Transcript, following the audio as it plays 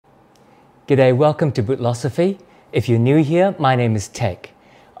G'day, welcome to Bootlosophy. If you're new here, my name is Tek.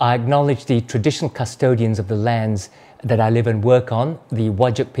 I acknowledge the traditional custodians of the lands that I live and work on, the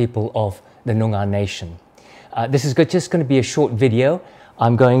Whadjuk people of the Noongar Nation. This is just going to be a short video.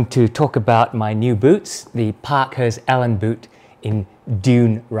 I'm going to talk about my new boots, the Parkhurst Allen Boot in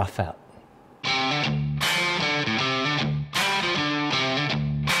Dune Roughout.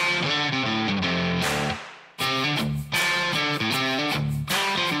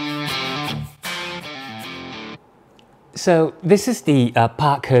 So this is the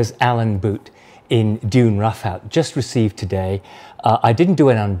Parkhurst Allen Boot in Dune Roughout, just received today. I didn't do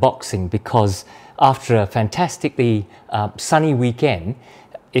an unboxing because after a fantastically sunny weekend,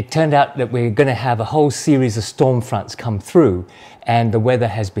 it turned out that we're going to have a whole series of storm fronts come through, and the weather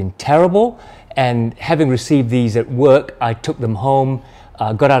has been terrible. And having received these at work, I took them home,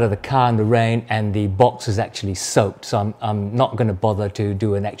 got out of the car in the rain, and the box was actually soaked. So I'm not going to bother to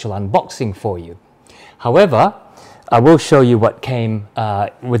do an actual unboxing for you. However, I will show you what came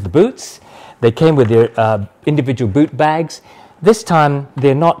with the boots. They came with their individual boot bags. This time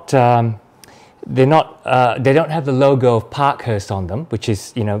they don't have the logo of Parkhurst on them, which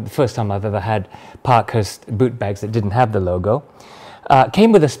is, you know, the first time I've ever had Parkhurst boot bags that didn't have the logo.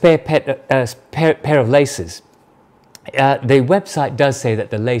 Came with a spare pair of laces. The website does say that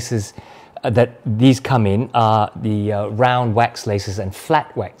the laces that these come in are the round wax laces and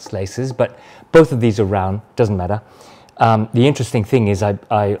flat wax laces, but both of these are round, doesn't matter. The interesting thing is,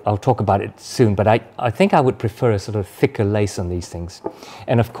 I'll talk about it soon, but I think I would prefer a sort of thicker lace on these things.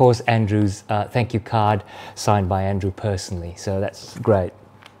 And of course, Andrew's thank you card signed by Andrew personally, so that's great.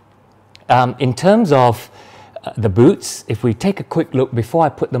 In terms of the boots, if we take a quick look before I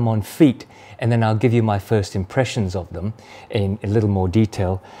put them on feet, and then I'll give you my first impressions of them in a little more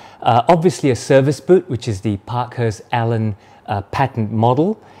detail. Obviously a service boot, which is the Parkhurst Allen patent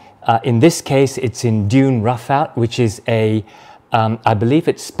model. In this case, it's in Dune Roughout, which is a, I believe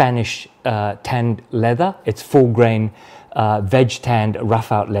it's Spanish tanned leather. It's full grain veg tanned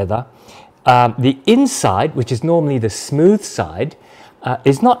Roughout leather. The inside, which is normally the smooth side,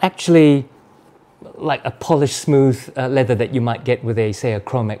 is not actually like a polished smooth leather that you might get with a, say, a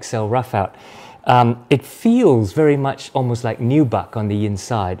Chrome XL Roughout. It feels very much almost like nubuck on the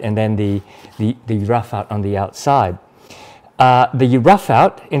inside, and then the Roughout on the outside. The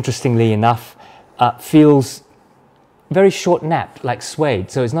Roughout, interestingly enough, feels very short napped, like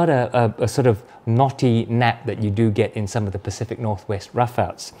suede. So it's not a sort of knotty nap that you do get in some of the Pacific Northwest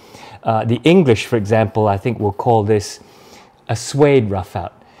Roughouts. The English, for example, I think will call this a suede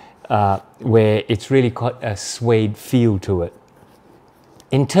Roughout, where it's really got a suede feel to it.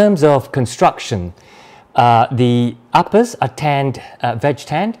 In terms of construction, the uppers are tanned, veg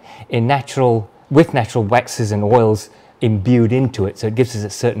tanned, with natural waxes and oils imbued into it, so it gives us a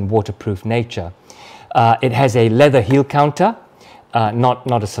certain waterproof nature. It has a leather heel counter,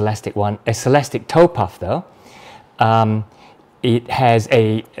 not a Celastic one, a Celastic toe puff though. It has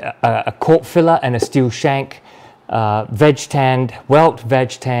a cork filler and a steel shank, veg tanned, welt veg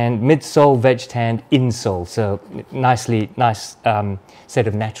tanned, midsole veg tanned, insole, so nice set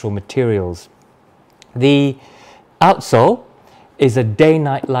of natural materials. The outsole is a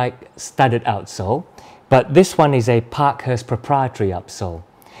day-night-like studded outsole, but this one is a Parkhurst proprietary upsole.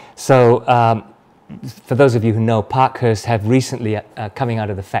 So for those of you who know, Parkhurst have recently, coming out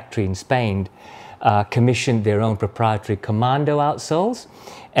of the factory in Spain, commissioned their own proprietary Commando outsoles,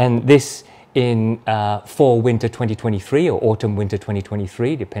 and this in fall-winter 2023 or autumn-winter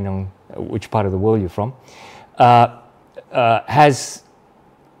 2023, depending on which part of the world you're from, has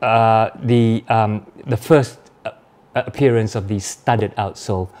the first appearance of the studded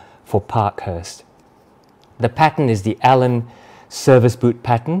outsole for Parkhurst. The pattern is the Allen service boot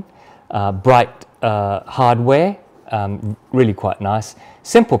pattern, bright hardware, really quite nice.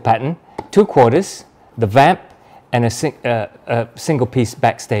 Simple pattern, 2/4, the vamp, and a single piece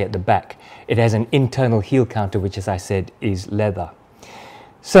backstay at the back. It has an internal heel counter, which, as I said, is leather.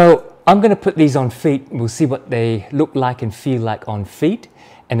 So I'm going to put these on feet. We'll see what they look like and feel like on feet,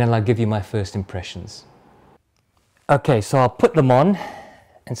 and then I'll give you my first impressions. Okay, so I'll put them on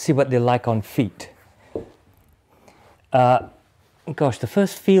and see what they're like on feet. Gosh, the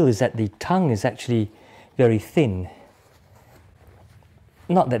first feel is that the tongue is actually very thin.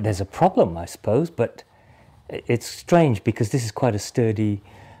 Not that there's a problem, I suppose, but it's strange because this is quite a sturdy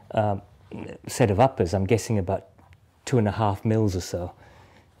set of uppers. I'm guessing about 2.5 mils or so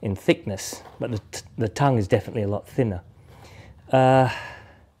in thickness, but the tongue is definitely a lot thinner. The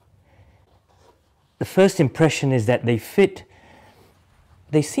first impression is that they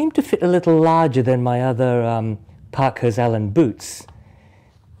seem to fit a little larger than my other Parkhurst Allen boots.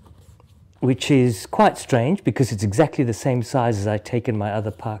 which is quite strange because it's exactly the same size as I take in my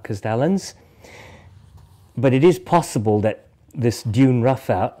other Parkhurst Allens. But it is possible that this Dune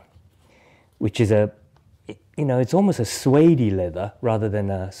Roughout, which is it's almost a suede leather rather than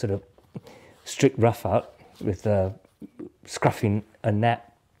a sort of strict roughout with a scruffing a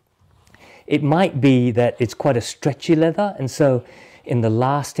nap. It might be that it's quite a stretchy leather, and so in the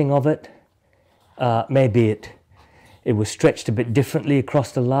lasting of it, maybe it was stretched a bit differently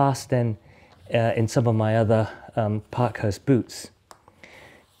across the last than in some of my other Parkhurst boots.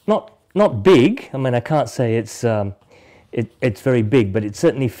 Not big. I mean, I can't say it's very big, but it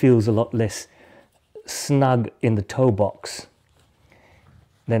certainly feels a lot less snug in the toe box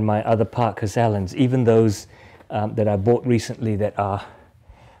than my other Parkhurst Allens, even those that I bought recently that are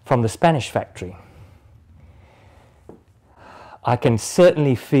from the Spanish factory. I can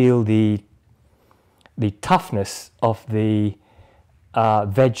certainly feel the toughness of the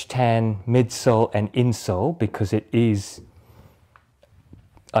veg tan midsole and insole, because it is,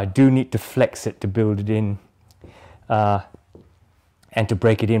 I do need to flex it to build it in and to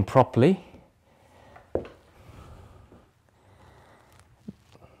break it in properly.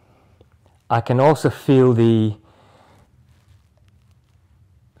 I can also feel the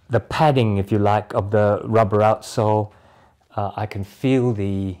padding, if you like, of the rubber outsole. I can feel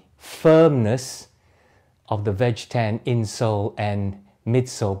the firmness of the veg tan insole and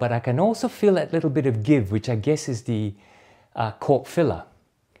midsole, but I can also feel that little bit of give, which I guess is the cork filler.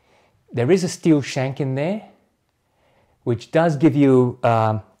 There is a steel shank in there, which does give you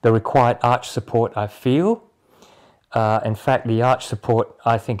the required arch support, I feel. In fact, the arch support,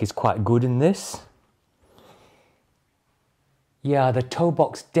 I think, is quite good in this. Yeah, the toe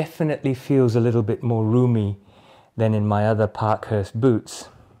box definitely feels a little bit more roomy than in my other Parkhurst boots.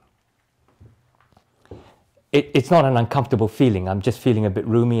 It's not an uncomfortable feeling. I'm just feeling a bit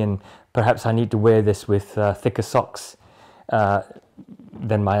roomy, and perhaps I need to wear this with thicker socks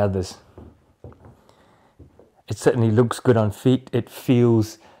than my others. It certainly looks good on feet. It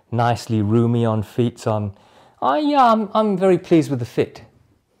feels nicely roomy on feet, so I'm very pleased with the fit.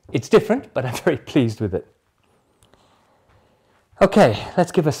 It's different, but I'm very pleased with it. Okay,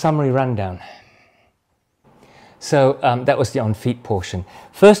 let's give a summary rundown. So that was the on-feet portion.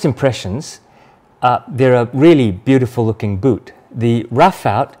 First impressions, they're a really beautiful looking boot. The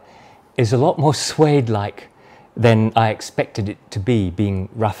Roughout is a lot more suede-like than I expected it to be, being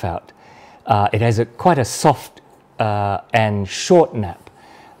Roughout. It has quite a soft and short nap,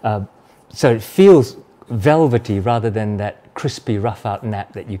 so it feels velvety rather than that crispy Roughout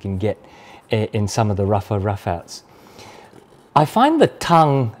nap that you can get in some of the rougher Roughouts. I find the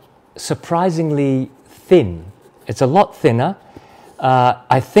tongue surprisingly thin. It's a lot thinner.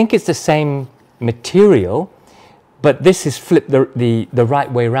 I think it's the same material, but this is flipped the right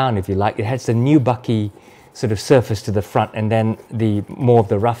way around, if you like. It has the nubucky sort of surface to the front, and then more of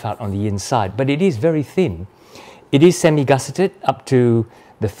the Roughout on the inside. But it is very thin. It is semi-gusseted up to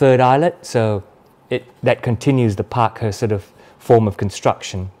the third eyelet, so that continues the Parkhurst sort of form of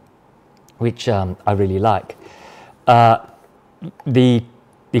construction, which I really like.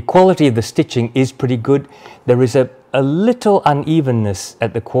 The quality of the stitching is pretty good. There is a little unevenness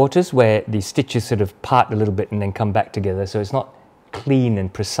at the quarters where the stitches sort of part a little bit and then come back together, so it's not clean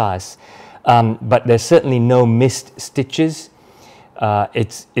and precise. But there's certainly no missed stitches.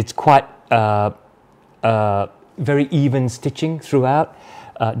 It's quite very even stitching throughout.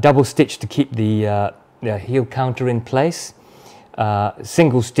 Double stitch to keep the heel counter in place.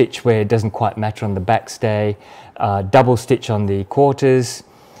 Single stitch where it doesn't quite matter on the backstay. Double stitch on the quarters.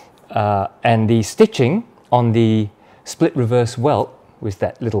 And the stitching on the split reverse welt with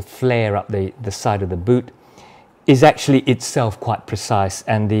that little flare up the side of the boot is actually itself quite precise,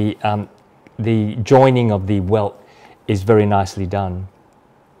 and the joining of the welt is very nicely done.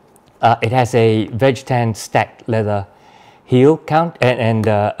 It has a veg tan stacked leather heel count and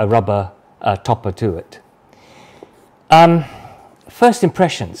a rubber topper to it. First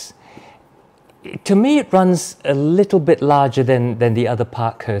impressions. To me, it runs a little bit larger than the other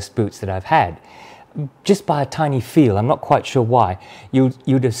Parkhurst boots that I've had, just by a tiny feel. I'm not quite sure why.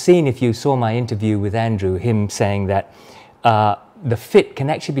 You'd have seen, if you saw my interview with Andrew, him saying that the fit can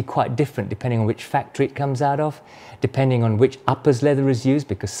actually be quite different depending on which factory it comes out of, depending on which uppers leather is used,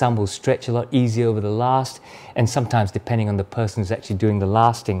 because some will stretch a lot easier over the last, and sometimes depending on the person who's actually doing the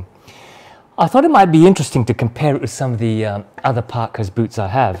lasting. I thought it might be interesting to compare it with some of the other Parkhurst boots I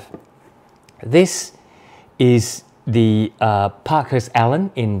have. This is the Parkhurst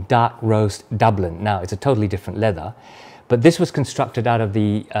Allen in dark roast Dublin. Now, it's a totally different leather, but this was constructed out of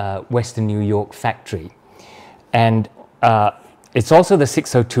the Western New York factory. And it's also the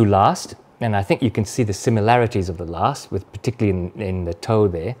 602 last, and I think you can see the similarities of the last, with particularly in the toe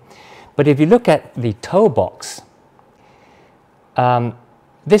there. But if you look at the toe box,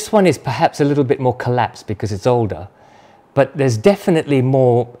 this one is perhaps a little bit more collapsed because it's older, but there's definitely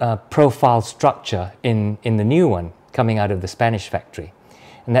more profile structure in the new one coming out of the Spanish factory.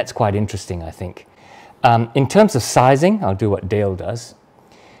 And that's quite interesting, I think. In terms of sizing, I'll do what Dale does.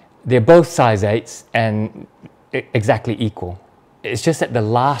 They're both size 8s and exactly equal. It's just that the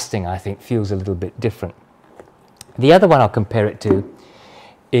lasting, I think, feels a little bit different. The other one I'll compare it to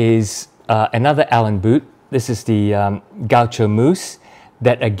is another Allen boot. This is the Gaucho Moose.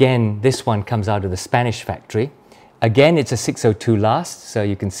 That again, this one comes out of the Spanish factory. Again, it's a 602 last, so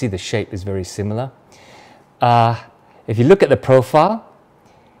you can see the shape is very similar. If you look at the profile,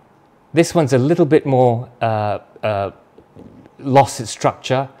 this one's a little bit more lost its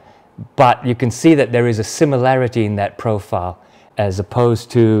structure, but you can see that there is a similarity in that profile as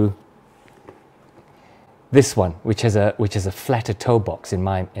opposed to this one, which has a flatter toe box in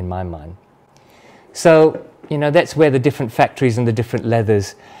my mind. So, you know, that's where the different factories and the different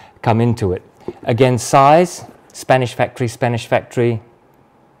leathers come into it. Again, size, Spanish factory.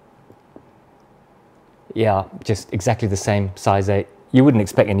 Yeah, just exactly the same, size 8. You wouldn't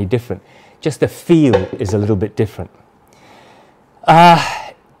expect any different. Just the feel is a little bit different.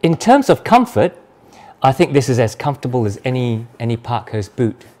 In terms of comfort, I think this is as comfortable as any Parkhurst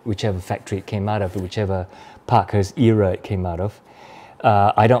boot, whichever factory it came out of, whichever Parkhurst era it came out of.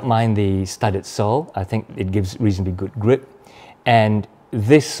 I don't mind the studded sole. I think it gives reasonably good grip. And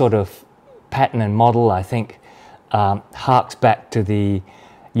this sort of pattern and model, I think, harks back to the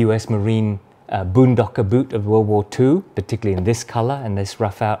US Marine boondocker boot of World War II, particularly in this color and this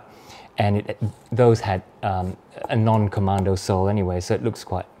Roughout. And those had a non-commando sole anyway, so it looks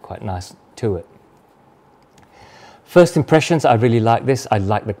quite nice to it. First impressions, I really like this. I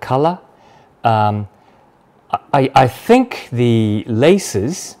like the color. I think the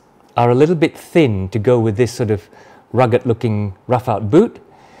laces are a little bit thin to go with this sort of rugged looking Roughout boot.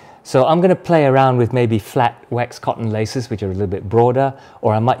 So I'm going to play around with maybe flat wax cotton laces, which are a little bit broader,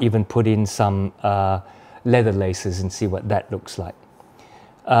 or I might even put in some leather laces and see what that looks like.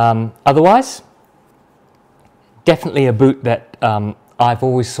 Otherwise, definitely a boot that I've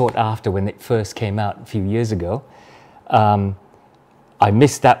always sought after when it first came out a few years ago. I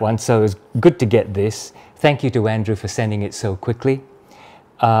missed that one, so it was good to get this. Thank you to Andrew for sending it so quickly.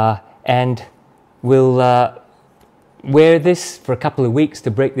 And we'll wear this for a couple of weeks to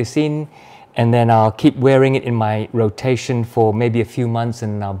break this in, and then I'll keep wearing it in my rotation for maybe a few months,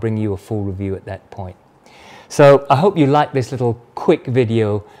 and I'll bring you a full review at that point. So I hope you like this little quick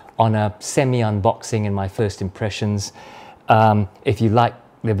video on a semi-unboxing and my first impressions. If you like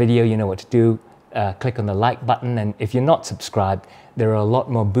the video, you know what to do. Click on the like button, and if you're not subscribed, there are a lot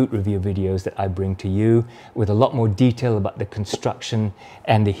more boot review videos that I bring to you with a lot more detail about the construction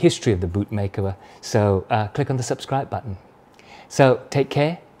and the history of the boot maker. So click on the subscribe button. So take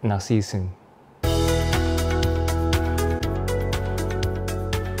care, and I'll see you soon.